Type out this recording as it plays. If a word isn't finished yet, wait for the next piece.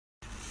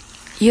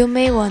You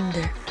may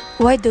wonder,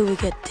 why do we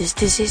get these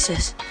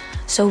diseases?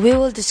 So we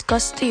will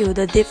discuss to you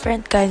the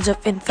different kinds of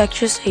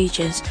infectious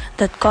agents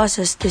that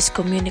causes this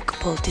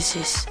communicable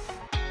disease.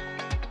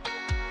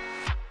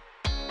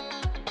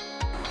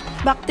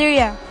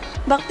 Bacteria.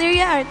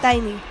 Bacteria are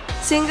tiny,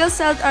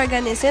 single-celled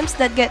organisms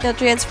that get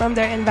nutrients from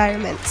their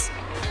environments.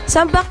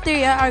 Some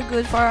bacteria are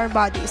good for our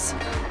bodies.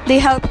 They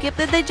help keep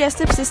the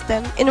digestive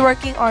system in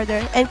working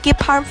order and keep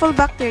harmful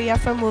bacteria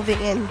from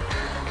moving in.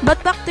 But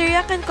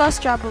bacteria can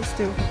cause troubles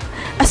too,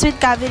 as with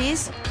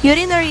cavities,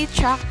 urinary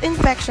tract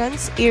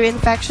infections, ear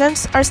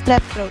infections, or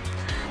strep throat.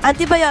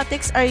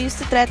 Antibiotics are used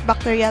to treat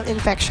bacterial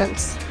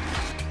infections.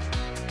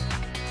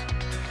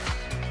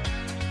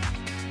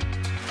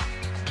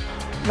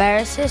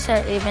 Viruses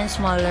are even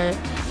smaller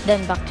than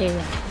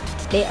bacteria.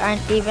 They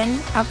aren't even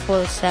a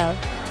full cell.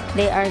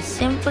 They are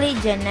simply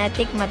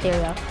genetic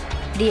material,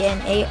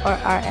 DNA or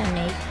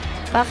RNA,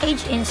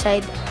 packaged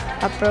inside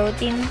a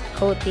protein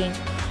coating.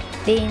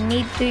 They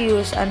need to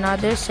use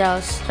another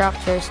cell's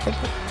structures to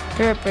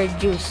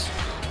reproduce,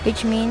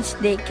 which means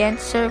they can't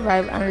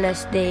survive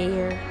unless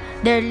they're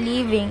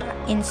living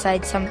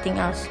inside something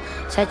else,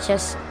 such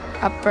as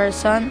a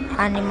person,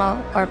 animal,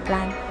 or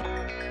plant.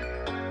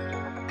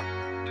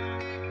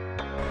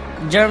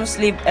 Germs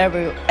live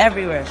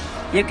everywhere.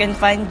 You can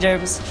find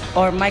germs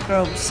or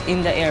microbes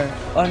in the air,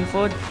 on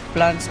food,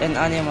 plants, and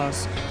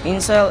animals, in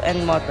soil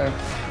and water,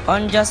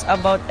 on just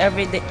about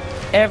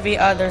every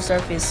other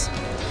surface,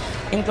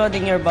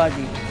 including your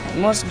body.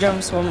 Most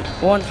germs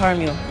won't harm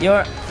you.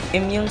 Your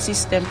immune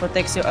system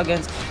protects you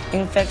against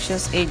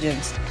infectious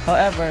agents.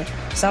 However,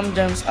 some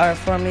germs are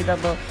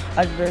formidable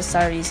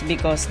adversaries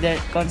because they're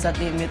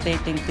constantly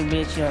mutating to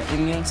breach your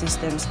immune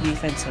system's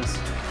defenses.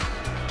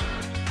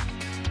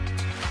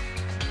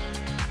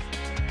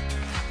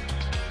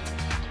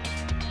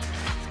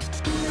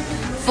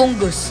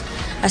 Fungus,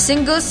 a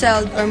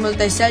single-celled or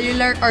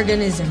multicellular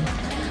organism.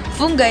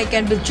 Fungi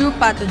can be true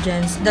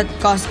pathogens that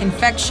cause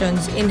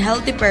infections in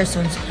healthy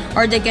persons,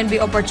 or they can be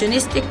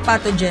opportunistic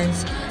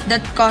pathogens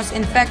that cause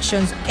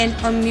infections in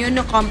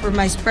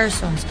immunocompromised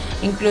persons,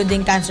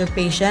 including cancer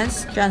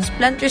patients,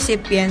 transplant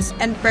recipients,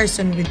 and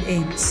persons with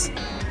AIDS.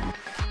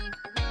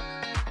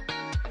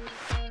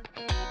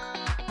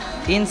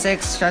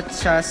 Insects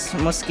such as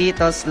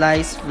mosquitoes,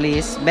 lice,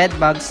 fleas,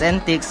 bedbugs,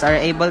 and ticks are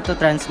able to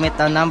transmit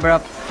a number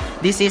of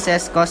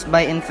diseases caused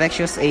by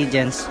infectious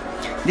agents.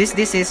 This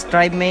disease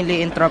thrive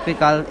mainly in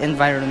tropical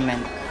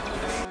environment.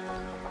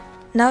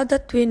 Now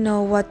that we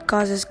know what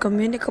causes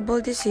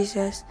communicable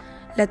diseases,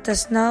 let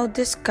us now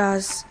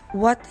discuss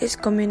what is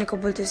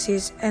communicable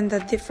disease and the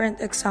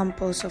different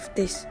examples of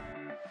this.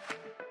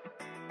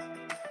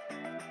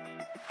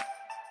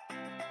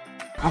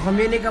 A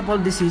communicable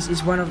disease is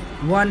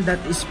one that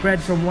is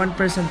spread from one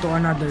person to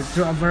another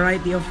through a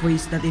variety of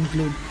ways that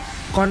include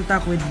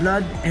contact with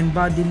blood and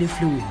bodily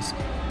fluids,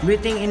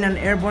 breathing in an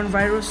airborne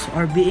virus,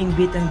 or being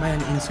bitten by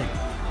an insect.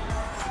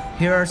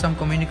 Here are some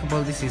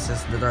communicable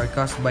diseases that are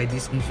caused by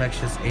these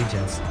infectious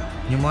agents: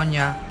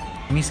 pneumonia,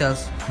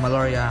 measles,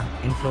 malaria,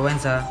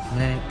 influenza,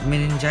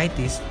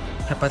 meningitis,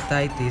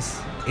 hepatitis,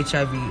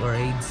 HIV or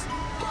AIDS,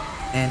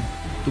 and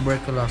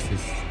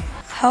tuberculosis.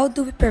 How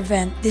do we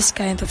prevent this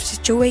kind of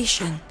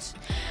situations?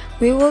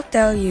 We will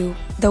tell you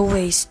the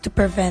ways to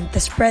prevent the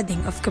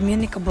spreading of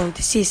communicable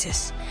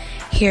diseases.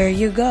 Here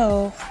you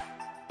go.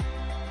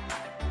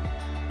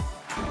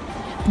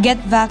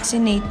 Get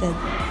vaccinated.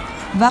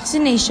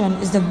 Vaccination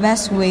is the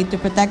best way to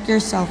protect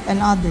yourself and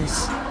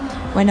others.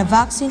 When a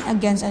vaccine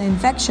against an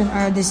infection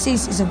or a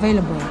disease is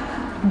available,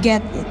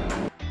 get it.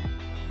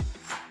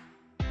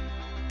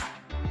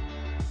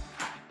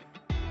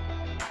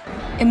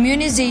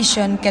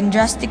 Immunization can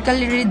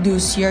drastically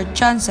reduce your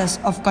chances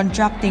of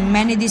contracting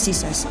many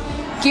diseases.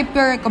 Keep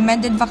your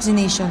recommended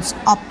vaccinations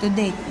up to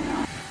date.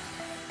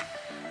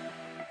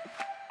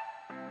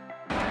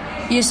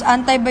 Use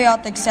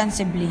antibiotics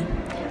sensibly.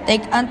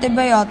 Take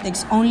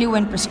antibiotics only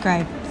when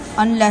prescribed.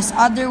 Unless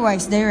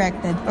otherwise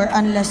directed or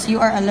unless you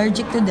are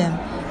allergic to them,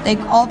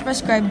 take all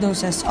prescribed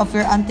doses of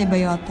your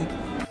antibiotic.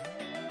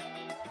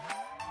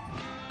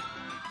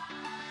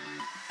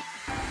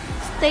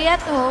 Stay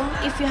at home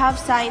if you have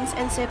signs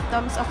and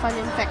symptoms of an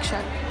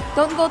infection.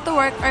 Don't go to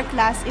work or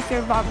class if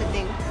you're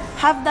vomiting,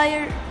 have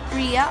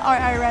diarrhea, or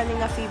are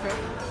running a fever.